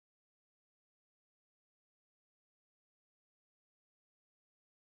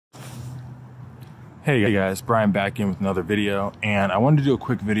Hey guys, Brian back in with another video, and I wanted to do a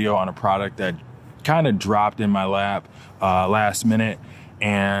quick video on a product that kind of dropped in my lap last minute,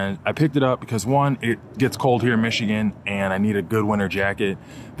 and I picked it up because one, it gets cold here in Michigan and I need a good winter jacket.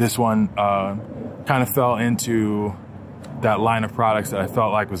 This one kind of fell into that line of products that I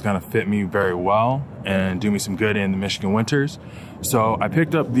felt like was going to fit me very well and do me some good in the Michigan winters. So I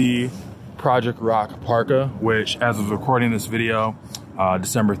picked up the Project Rock Parka, which as of recording this video,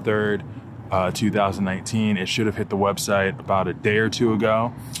 December 3rd, 2019, it should have hit the website about a day or two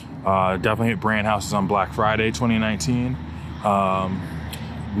ago. Definitely hit brand houses on Black Friday 2019.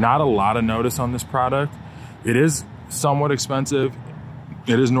 Not a lot of notice on this product. It is somewhat expensive.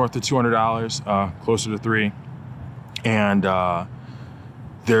 It is north of $200, closer to $300. And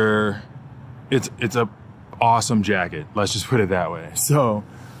it's a awesome jacket. Let's just put it that way. So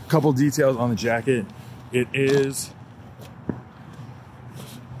a couple details on the jacket. It is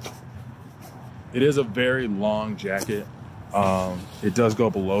a very long jacket. It does go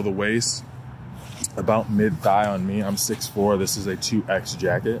below the waist, about mid-thigh on me. I'm 6'4". This is a 2X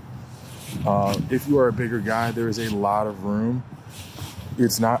jacket. If you are a bigger guy, there is a lot of room.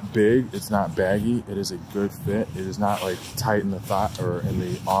 It's not big, it's not baggy. It is a good fit. It is not like tight in the thigh or in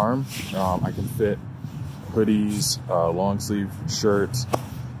the arm. I can fit hoodies, long sleeve shirts.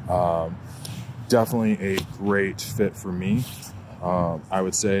 Definitely a great fit for me. I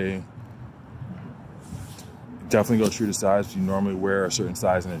would say definitely go true to size. If you normally wear a certain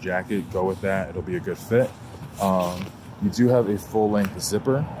size in a jacket, go with that. It'll be a good fit. You do have a full-length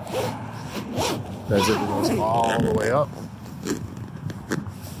zipper. That zipper goes all the way up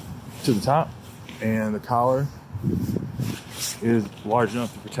to the top, and the collar is large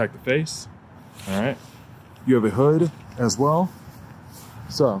enough to protect the face. All right. You have a hood as well.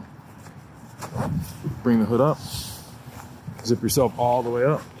 So bring the hood up, zip yourself all the way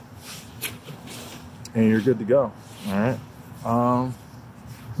up, and you're good to go. All right.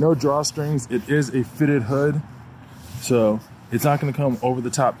 No drawstrings. It is a fitted hood, so it's not going to come over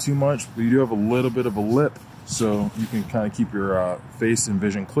the top too much, but you do have a little bit of a lip, so you can kind of keep your face and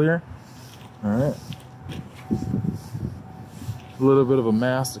vision clear. All right. A little bit of a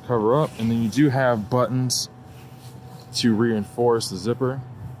mask to cover up, and then you do have buttons to reinforce the zipper.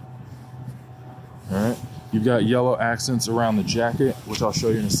 All right. You've got yellow accents around the jacket, which I'll show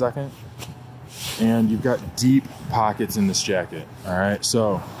you in a second. And you've got deep pockets in this jacket. All right.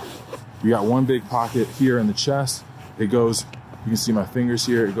 So you got one big pocket here in the chest. It goes, you can see my fingers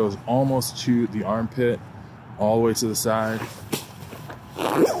here. It goes almost to the armpit, all the way to the side.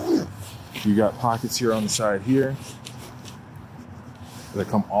 You got pockets here on the side here that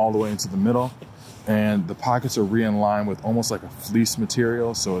come all the way into the middle. And the pockets are re-in-lined with almost like a fleece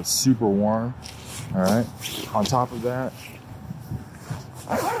material, so it's super warm. All right. On top of that,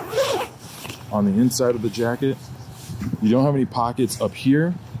 on the inside of the jacket, you don't have any pockets up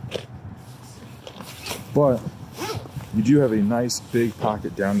here, but you do have a nice big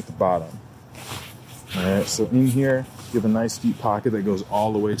pocket down at the bottom. All right, so in here, you have a nice deep pocket that goes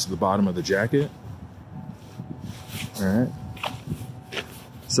all the way to the bottom of the jacket. All right.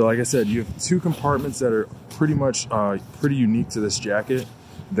 So like I said, you have two compartments that are pretty much pretty unique to this jacket,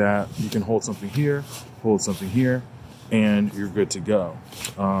 that you can hold something here, hold something here, and you're good to go.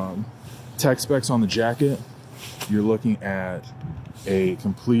 Tech specs on the jacket, you're looking at a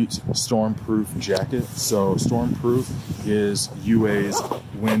complete stormproof jacket. So stormproof is UA's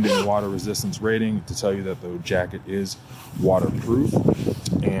wind and water resistance rating to tell you that the jacket is waterproof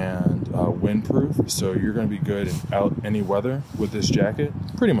and windproof. So you're going to be good in any weather with this jacket,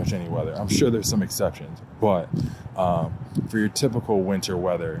 pretty much any weather. I'm sure there's some exceptions, but for your typical winter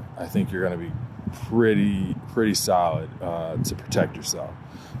weather, I think you're going to be pretty solid to protect yourself.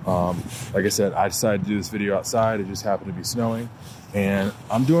 Like I said, I decided to do this video outside. It just happened to be snowing, and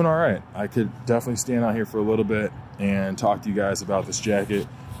I'm doing all right. I could definitely stand out here for a little bit and talk to you guys about this jacket.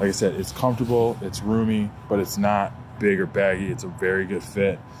 Like I said, it's comfortable, it's roomy, but it's not big or baggy. It's a very good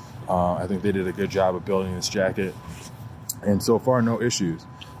fit. I think they did a good job of building this jacket, and so far, no issues.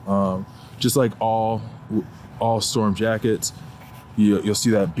 Just like all storm jackets, you'll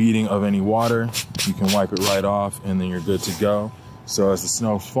see that beading of any water. You can wipe it right off, and then you're good to go. So as the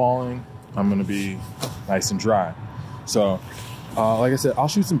snow's falling, I'm gonna be nice and dry. So like I said, I'll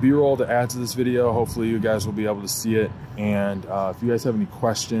shoot some B-roll to add to this video. Hopefully you guys will be able to see it. And if you guys have any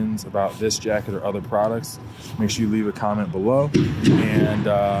questions about this jacket or other products, make sure you leave a comment below, and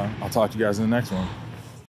I'll talk to you guys in the next one.